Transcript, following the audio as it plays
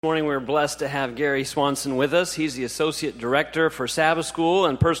This morning we're blessed to have Gary Swanson with us. He's the Associate Director for Sabbath School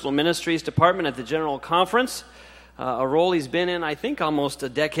and Personal Ministries Department at the General Conference, a role he's been in, I think, almost a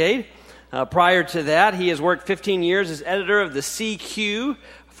decade. Prior to that, he has worked 15 years as editor of the CQ,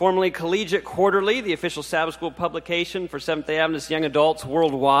 formerly Collegiate Quarterly, the official Sabbath School publication for Seventh-day Adventist young adults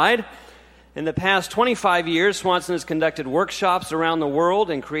worldwide. In the past 25 years, Swanson has conducted workshops around the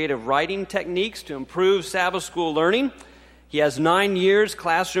world in creative writing techniques to improve Sabbath school learning. He has 9 years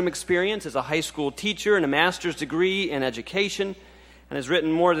classroom experience as a high school teacher and a master's degree in education, and has written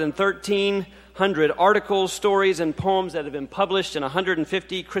more than 1,300 articles, stories, and poems that have been published in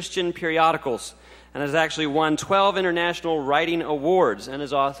 150 Christian periodicals, and has actually won 12 international writing awards and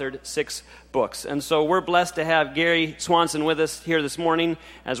has authored 6 books. And so we're blessed to have Gary Swanson with us here this morning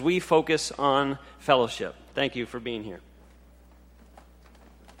as we focus on fellowship. Thank you for being here.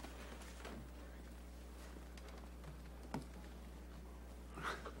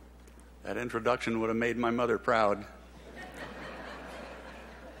 That introduction would have made my mother proud.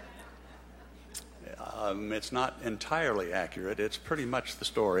 It's not entirely accurate. It's pretty much the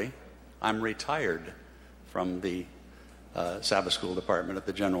story. I'm retired from the Sabbath School Department at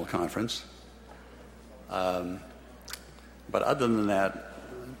the General Conference. But other than that,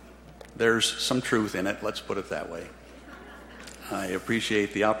 there's some truth in it, let's put it that way. I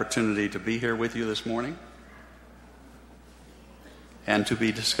appreciate the opportunity to be here with you this morning and to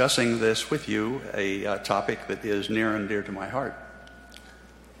be discussing this with you, a topic that is near and dear to my heart.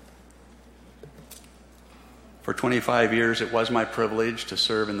 For 25 years, it was my privilege to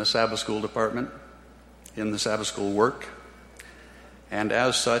serve in the Sabbath School Department, in the Sabbath School work, and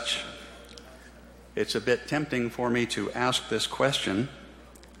as such, it's a bit tempting for me to ask this question: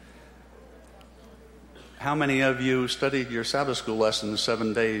 how many of you studied your Sabbath School lessons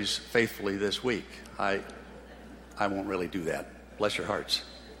 7 days faithfully this week? I won't really do that. Bless your hearts.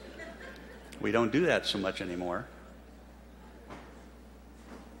 We don't do that so much anymore.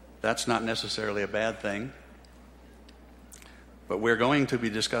 That's not necessarily a bad thing. But we're going to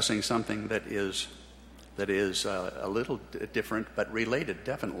be discussing something that is a little different, but related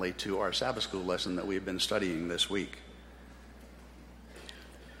definitely to our Sabbath School lesson that we've been studying this week.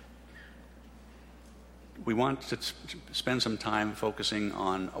 We want to spend some time focusing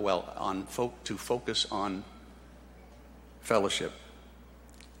on fellowship.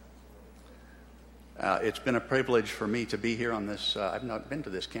 It's been a privilege for me to be here on this. I've not been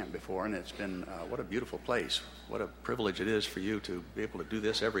to this camp before, and it's been what a beautiful place. What a privilege it is for you to be able to do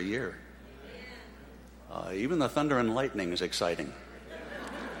this every year. Even the thunder and lightning is exciting.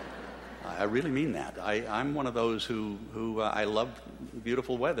 I really mean that. I'm one of those who I love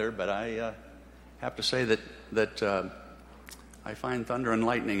beautiful weather, but I have to say that I find thunder and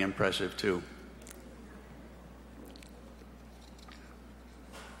lightning impressive too.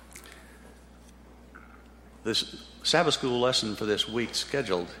 This Sabbath School lesson for this week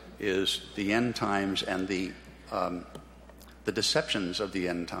scheduled is the end times and the deceptions of the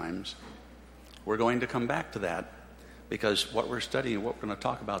end times. We're going to come back to that because what we're studying, what we're going to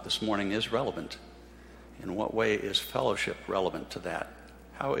talk about this morning is relevant. In what way is fellowship relevant to that?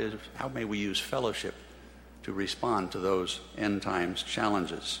 How may we use fellowship to respond to those end times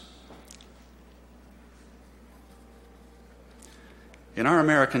challenges? In our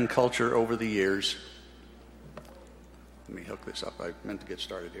American culture over the years, let me hook this up. I meant to get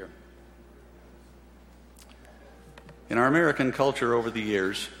started here. In our American culture over the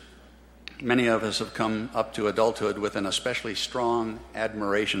years, many of us have come up to adulthood with an especially strong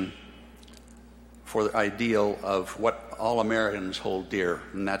admiration for the ideal of what all Americans hold dear,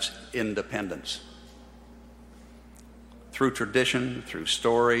 and that's independence. Through tradition, through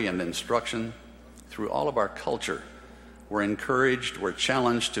story and instruction, through all of our culture, we're encouraged, we're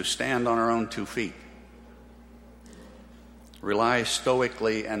challenged to stand on our own 2 feet. Rely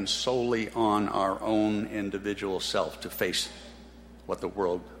stoically and solely on our own individual self to face what the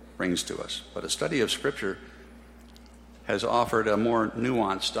world brings to us. But a study of Scripture has offered a more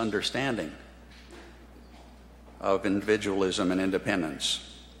nuanced understanding of individualism and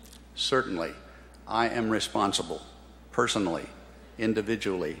independence. Certainly, I am responsible, personally,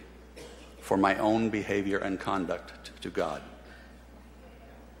 individually, for my own behavior and conduct to God.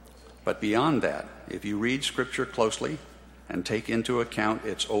 But beyond that, if you read Scripture closely and take into account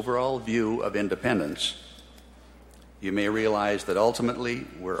its overall view of independence, you may realize that ultimately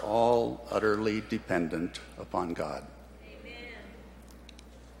we're all utterly dependent upon God. Amen.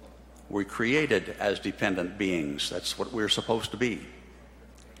 We're created as dependent beings. That's what we're supposed to be.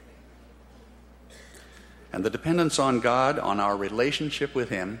 And the dependence on God, on our relationship with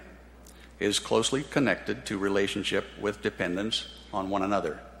Him, is closely connected to relationship with dependence on one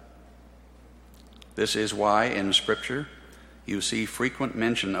another. This is why in Scripture you see frequent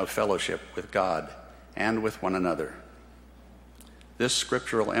mention of fellowship with God and with one another. This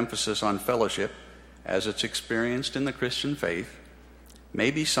scriptural emphasis on fellowship, as it's experienced in the Christian faith,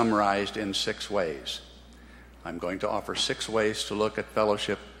 may be summarized in 6 ways. I'm going to offer 6 ways to look at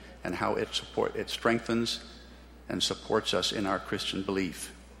fellowship and how it strengthens and supports us in our Christian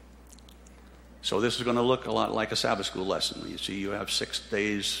belief. So this is going to look a lot like a Sabbath school lesson. You see, you have 6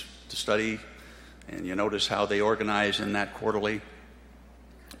 days to study, and you notice how they organize in that quarterly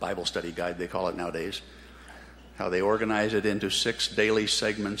Bible study guide, they call it nowadays, how they organize it into 6 daily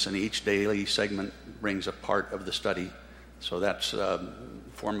segments, and each daily segment brings a part of the study. So that's a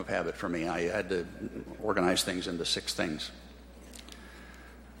form of habit for me. I had to organize things into 6 things.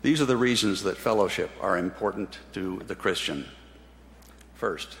 These are the reasons that fellowship are important to the Christian.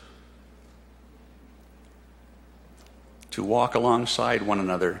 First, to walk alongside one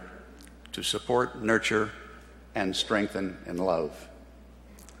another, to support, nurture, and strengthen in love.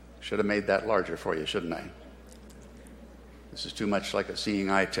 Should have made that larger for you, shouldn't I? This is too much like a seeing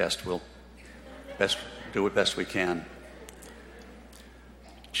eye test. We'll do it best we can.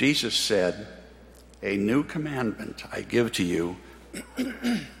 Jesus said, "A new commandment I give to you,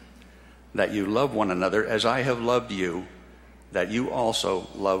 that you love one another as I have loved you, that you also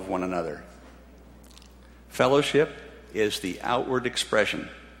love one another." Fellowship is the outward expression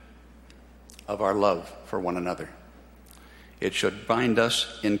of our love for one another. It should bind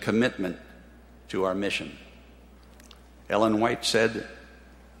us in commitment to our mission. Ellen White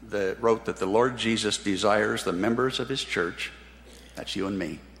wrote that the Lord Jesus desires the members of his church, that's you and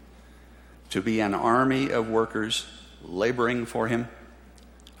me, to be an army of workers laboring for him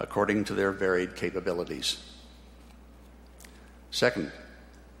according to their varied capabilities. Second,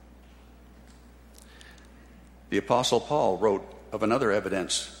 the Apostle Paul wrote of another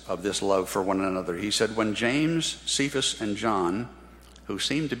evidence of this love for one another. He said, "When James, Cephas, and John, who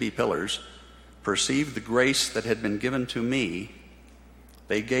seemed to be pillars, perceived the grace that had been given to me,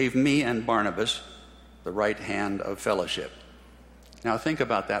 they gave me and Barnabas the right hand of fellowship." Now think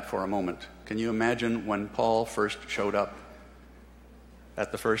about that for a moment. Can you imagine when Paul first showed up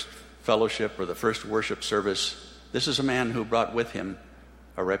at the first fellowship or the first worship service? This is a man who brought with him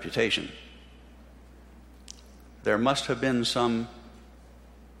a reputation. There must have been some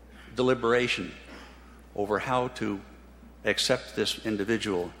deliberation over how to accept this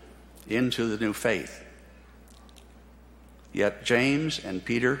individual into the new faith. Yet James and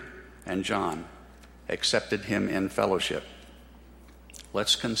Peter and John accepted him in fellowship.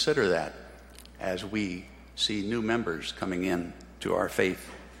 Let's consider that as we see new members coming in to our faith,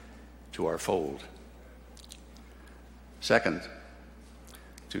 to our fold. Second,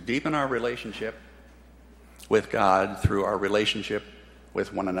 to deepen our relationship with God through our relationship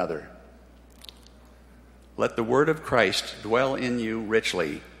with one another. Let the word of Christ dwell in you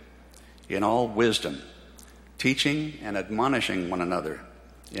richly, in all wisdom, teaching and admonishing one another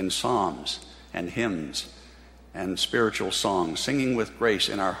in psalms and hymns and spiritual songs, singing with grace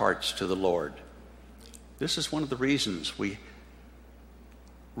in our hearts to the Lord. This is one of the reasons we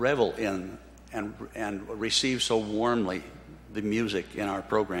revel in and receive so warmly the music in our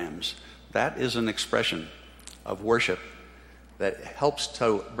programs. That is an expression of worship that helps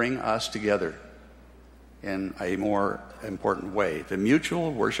to bring us together in a more important way. The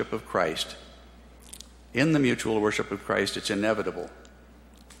mutual worship of Christ. In the mutual worship of Christ, it's inevitable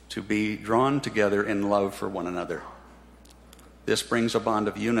to be drawn together in love for one another. This brings a bond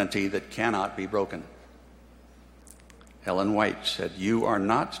of unity that cannot be broken. Ellen White said, "You are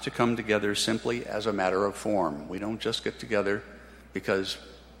not to come together simply as a matter of form." We don't just get together because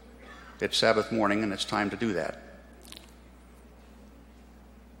it's Sabbath morning and it's time to do that.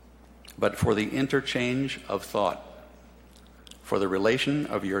 But for the interchange of thought, for the relation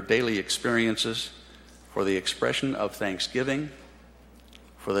of your daily experiences, for the expression of thanksgiving,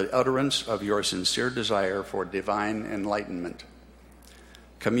 for the utterance of your sincere desire for divine enlightenment.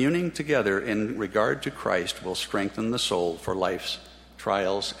 Communing together in regard to Christ will strengthen the soul for life's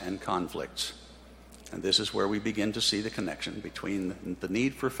trials and conflicts. And this is where we begin to see the connection between the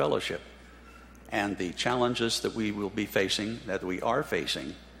need for fellowship and the challenges that we will be facing, that we are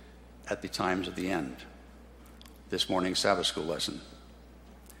facing at the times of the end. This morning's Sabbath school lesson.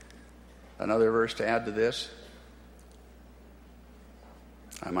 Another verse to add to this.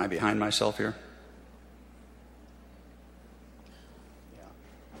 Am I behind myself here?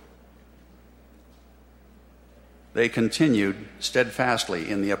 They continued steadfastly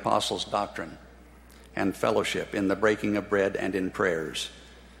in the apostles' doctrine and fellowship, in the breaking of bread and in prayers.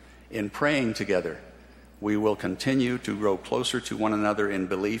 In praying together, we will continue to grow closer to one another in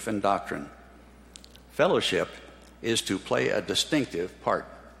belief and doctrine. Fellowship is to play a distinctive part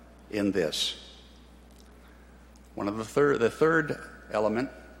in this. The third element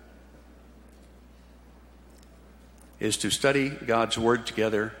is to study God's Word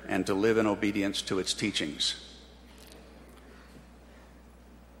together and to live in obedience to its teachings.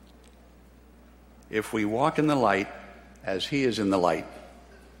 If we walk in the light as He is in the light,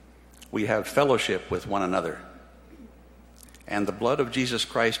 we have fellowship with one another. And the blood of Jesus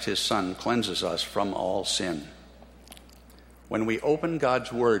Christ, His Son, cleanses us from all sin. When we open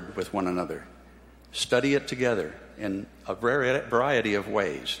God's Word with one another, study it together in a variety of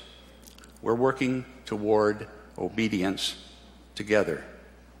ways, we're working toward obedience together.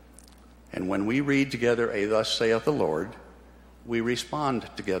 And when we read together a "Thus saith the Lord," we respond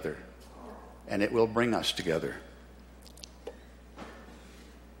together, and it will bring us together.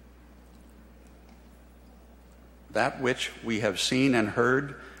 That which we have seen and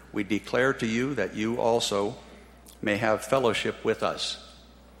heard, we declare to you, that you also may have fellowship with us.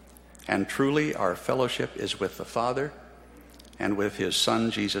 And truly our fellowship is with the Father and with His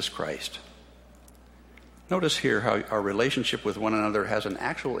Son, Jesus Christ. Notice here how our relationship with one another has an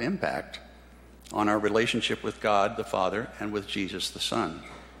actual impact on our relationship with God the Father and with Jesus the Son.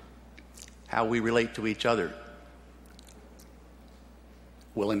 How we relate to each other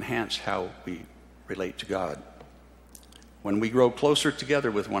will enhance how we relate to God. When we grow closer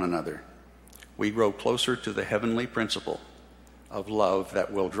together with one another, we grow closer to the heavenly principle of love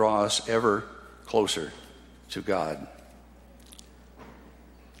that will draw us ever closer to God.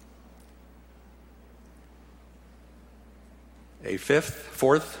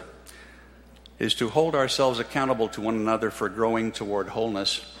 Fourth, is to hold ourselves accountable to one another for growing toward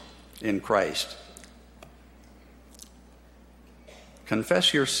wholeness in Christ.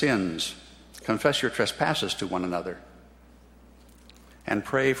 Confess your sins, confess your trespasses to one another, and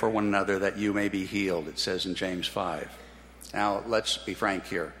pray for one another that you may be healed, it says in James 5. Now, let's be frank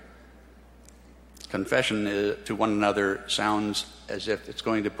here. Confession to one another sounds as if it's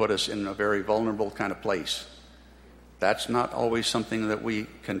going to put us in a very vulnerable kind of place. That's not always something that we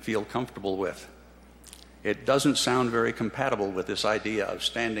can feel comfortable with. It doesn't sound very compatible with this idea of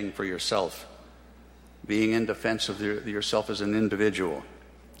standing for yourself, being in defense of yourself as an individual.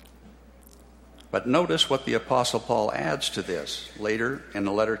 But notice what the Apostle Paul adds to this. Later in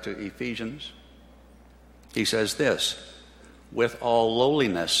the letter to Ephesians, he says this: with all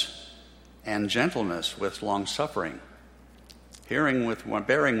lowliness and gentleness, with long-suffering, bearing with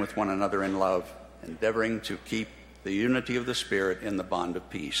one another in love, endeavoring to keep the unity of the Spirit in the bond of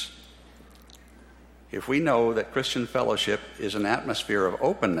peace. If we know that Christian fellowship is an atmosphere of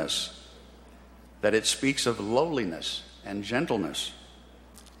openness, that it speaks of lowliness and gentleness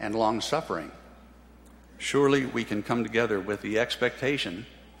and long-suffering, surely we can come together with the expectation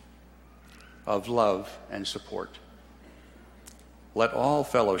of love and support. Let all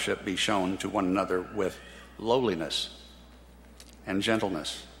fellowship be shown to one another with lowliness and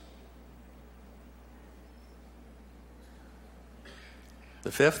gentleness.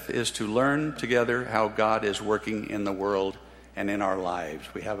 The fifth is to learn together how God is working in the world and in our lives.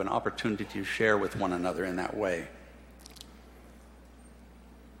 We have an opportunity to share with one another in that way.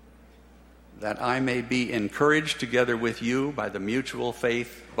 That I may be encouraged together with you by the mutual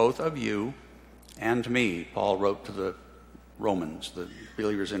faith both of you and me, Paul wrote to the Romans, the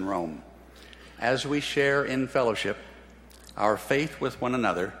believers in Rome. As we share in fellowship, our faith with one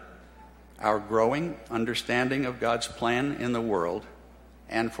another, our growing understanding of God's plan in the world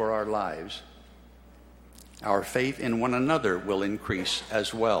and for our lives, our faith in one another will increase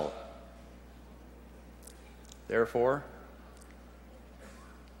as well. Therefore,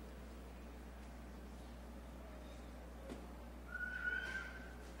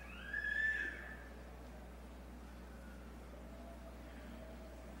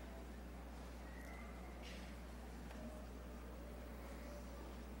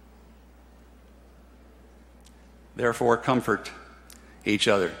 comfort each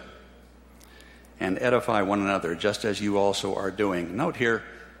other and edify one another, just as you also are doing. Note here,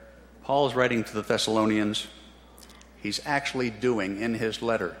 Paul is writing to the Thessalonians. He's actually doing in his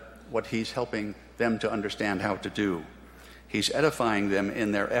letter what he's helping them to understand how to do. He's edifying them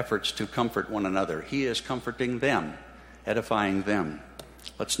in their efforts to comfort one another. He is comforting them, edifying them.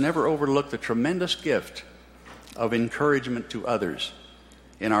 Let's never overlook the tremendous gift of encouragement to others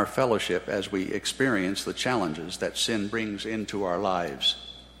in our fellowship as we experience the challenges that sin brings into our lives.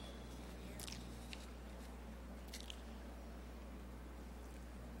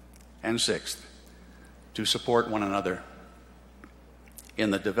 And sixth, to support one another in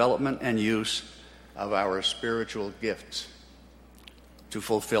the development and use of our spiritual gifts to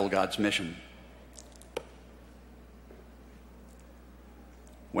fulfill God's mission.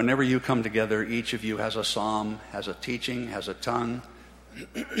 Whenever you come together, each of you has a psalm, has a teaching, has a tongue,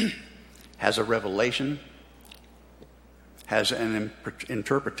 has a revelation, has an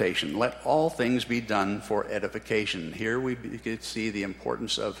interpretation. Let all things be done for edification. Here we see the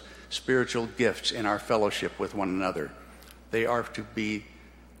importance of spiritual gifts in our fellowship with one another. We are to be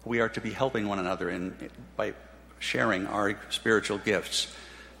helping one another by sharing our spiritual gifts.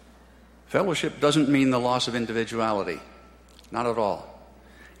 Fellowship doesn't mean the loss of individuality. Not at all.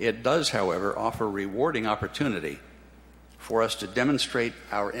 It does, however, offer rewarding opportunity for us to demonstrate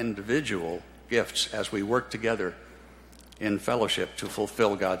our individual gifts as we work together in fellowship to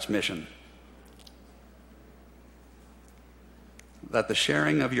fulfill God's mission. That the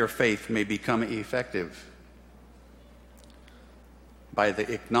sharing of your faith may become effective by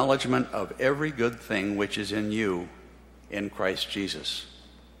the acknowledgement of every good thing which is in you in Christ Jesus.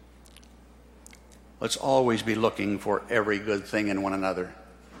 Let's always be looking for every good thing in one another.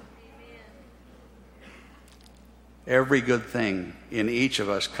 Every good thing in each of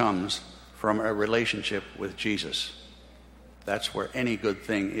us comes from a relationship with Jesus. That's where any good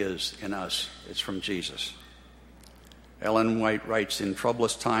thing is in us. It's from Jesus. Ellen White writes, in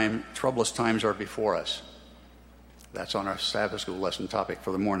troublous times are before us. That's on our Sabbath school lesson topic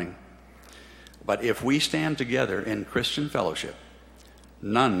for the morning. But if we stand together in Christian fellowship,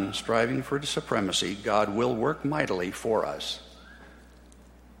 none striving for supremacy, God will work mightily for us.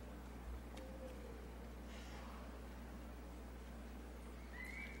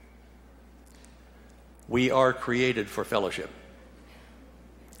 We are created for fellowship.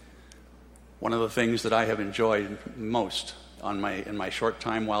 One of the things that I have enjoyed most in my short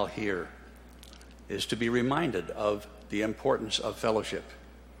time while here is to be reminded of the importance of fellowship.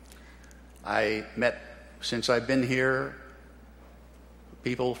 I met, since I've been here,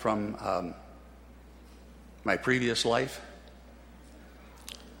 people from my previous life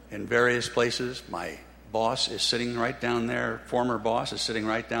in various places. My boss is sitting right down there, former boss is sitting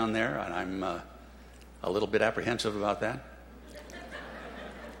right down there, and I'm a little bit apprehensive about that.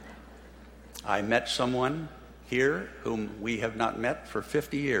 I met someone here whom we have not met for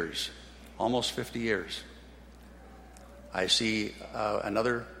 50 years, almost 50 years. I see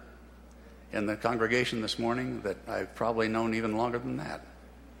another in the congregation this morning that I've probably known even longer than that.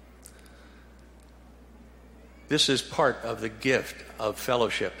 This is part of the gift of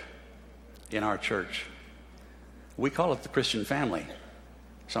fellowship in our church. We call it the Christian family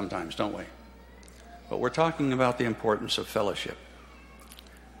sometimes, don't we? But we're talking about the importance of fellowship.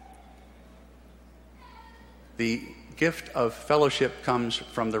 The gift of fellowship comes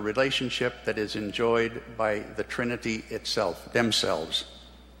from the relationship that is enjoyed by the Trinity themselves.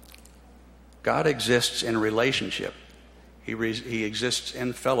 God exists in relationship. He exists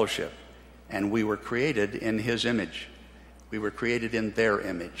in fellowship. And we were created in His image. We were created in their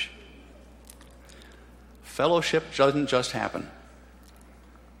image. Fellowship doesn't just happen.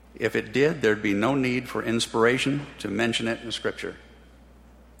 If it did, there'd be no need for inspiration to mention it in Scripture.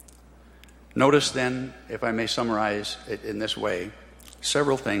 Notice then, if I may summarize it in this way,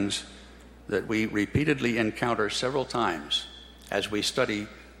 several things that we repeatedly encounter several times as we study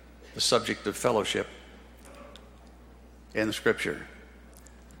the subject of fellowship in the Scripture.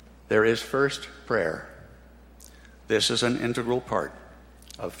 There is first prayer. This is an integral part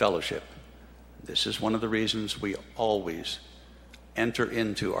of fellowship. This is one of the reasons we always enter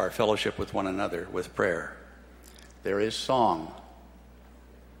into our fellowship with one another with prayer. There is song.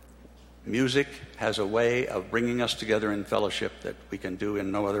 Music has a way of bringing us together in fellowship that we can do in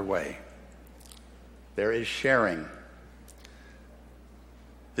no other way. There is sharing.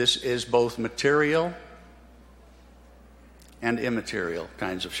 This is both material and immaterial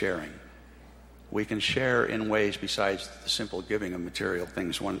kinds of sharing. We can share in ways besides the simple giving of material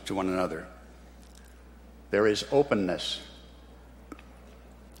things to one another. There is openness,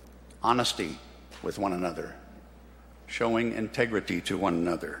 honesty with one another, showing integrity to one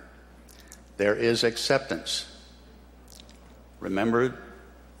another. There is acceptance. Remember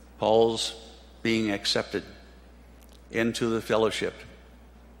Paul's being accepted into the fellowship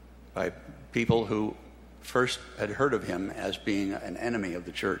by people who first had heard of him as being an enemy of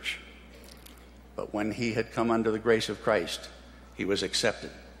the church. But when he had come under the grace of Christ, he was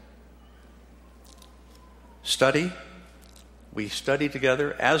accepted. Study. We study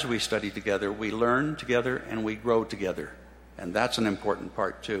together. As we study together, we learn together and we grow together. And that's an important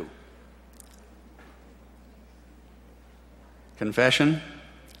part too. Confession.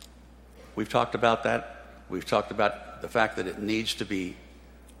 We've talked about that. We've talked about the fact that it needs to be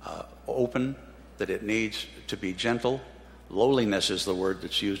open, that it needs to be gentle. Lowliness is the word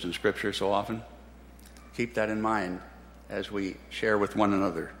that's used in Scripture so often. Keep that in mind as we share with one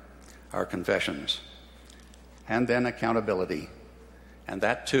another our confessions. And then accountability. And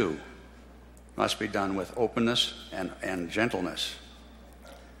that too must be done with openness and gentleness.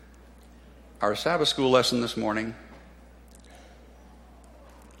 Our Sabbath school lesson this morning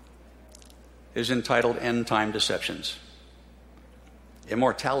is entitled End Time Deceptions.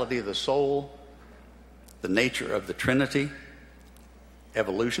 Immortality of the soul, the nature of the Trinity,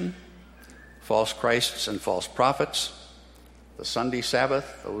 evolution, false Christs and false prophets, the Sunday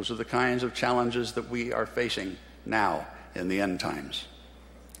Sabbath. Those are the kinds of challenges that we are facing now in the end times.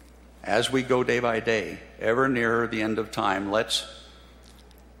 As we go day by day, ever nearer the end of time, let's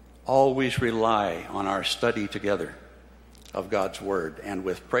always rely on our study together of God's Word, and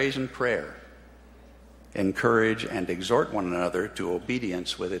with praise and prayer, encourage and exhort one another to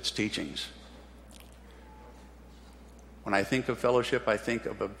obedience with its teachings. When I think of fellowship, I think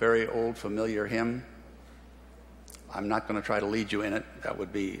of a very old familiar hymn. I'm not going to try to lead you in it. That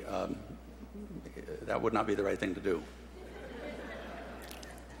would not be the right thing to do.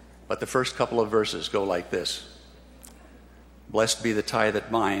 But the first couple of verses go like this. Blessed be the tie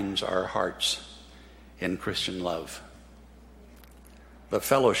that binds our hearts in Christian love. The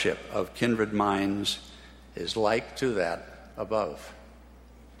fellowship of kindred minds is like to that above.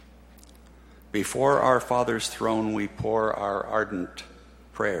 Before our Father's throne we pour our ardent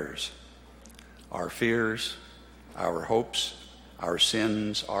prayers. Our fears, our hopes, our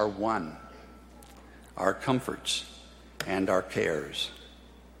sins are one. Our comforts and our cares.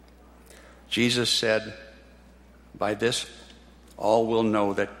 Jesus said, by this all will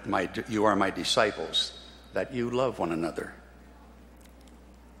know that you are my disciples, that you love one another.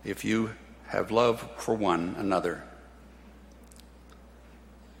 If you have love for one another.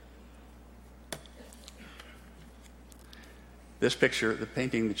 This picture, the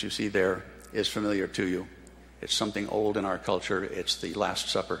painting that you see there, is familiar to you. It's something old in our culture. It's the Last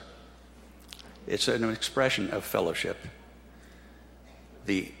Supper. It's an expression of fellowship.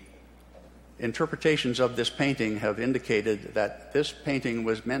 The interpretations of this painting have indicated that this painting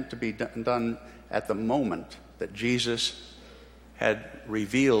was meant to be done at the moment that Jesus had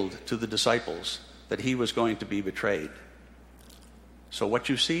revealed to the disciples that he was going to be betrayed. So what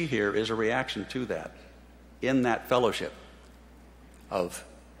you see here is a reaction to that, in that fellowship of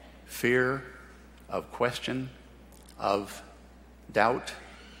fear, of question, of doubt,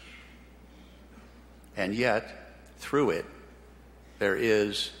 and yet, through it, there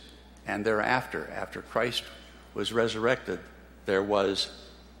is, and thereafter, after Christ was resurrected, there was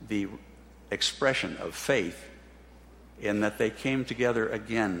the expression of faith in that they came together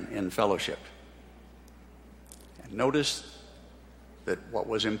again in fellowship. And notice that what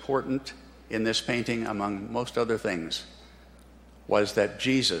was important in this painting, among most other things, was that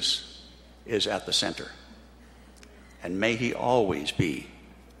Jesus is at the center. And may he always be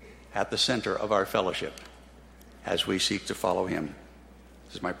at the center of our fellowship as we seek to follow him.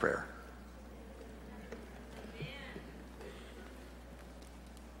 This is my prayer.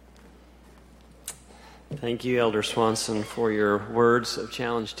 Thank you, Elder Swanson, for your words of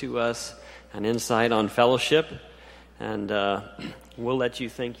challenge to us and insight on fellowship. And we'll let you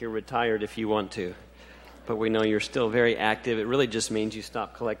think you're retired if you want to. But we know you're still very active. It really just means you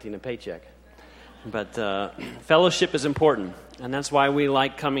stop collecting a paycheck. But fellowship is important, and that's why we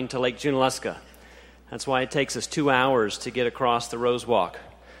like coming to Lake Junaluska. That's why it takes us 2 hours to get across the Rose Walk,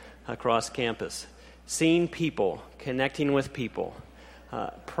 across campus. Seeing people, connecting with people,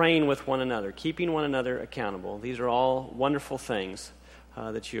 praying with one another, keeping one another accountable. These are all wonderful things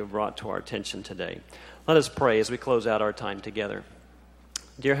that you have brought to our attention today. Let us pray as we close out our time together.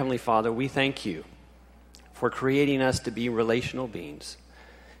 Dear Heavenly Father, we thank you for creating us to be relational beings,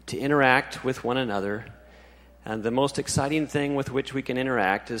 to interact with one another. And the most exciting thing with which we can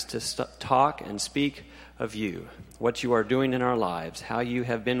interact is to talk and speak of you, what you are doing in our lives, how you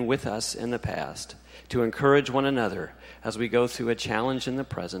have been with us in the past, to encourage one another as we go through a challenge in the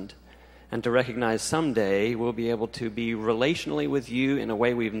present, and to recognize someday we'll be able to be relationally with you in a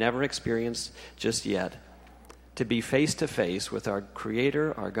way we've never experienced just yet, to be face to face with our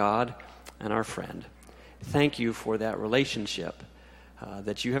Creator, our God, and our friend. Thank you for that relationship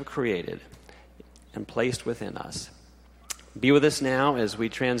that you have created and placed within us. Be with us now as we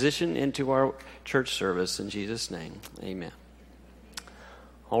transition into our church service. In Jesus' name, amen.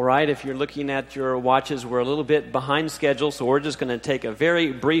 All right, if you're looking at your watches, we're a little bit behind schedule, so we're just going to take a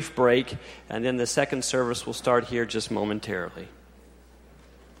very brief break, and then the second service will start here just momentarily.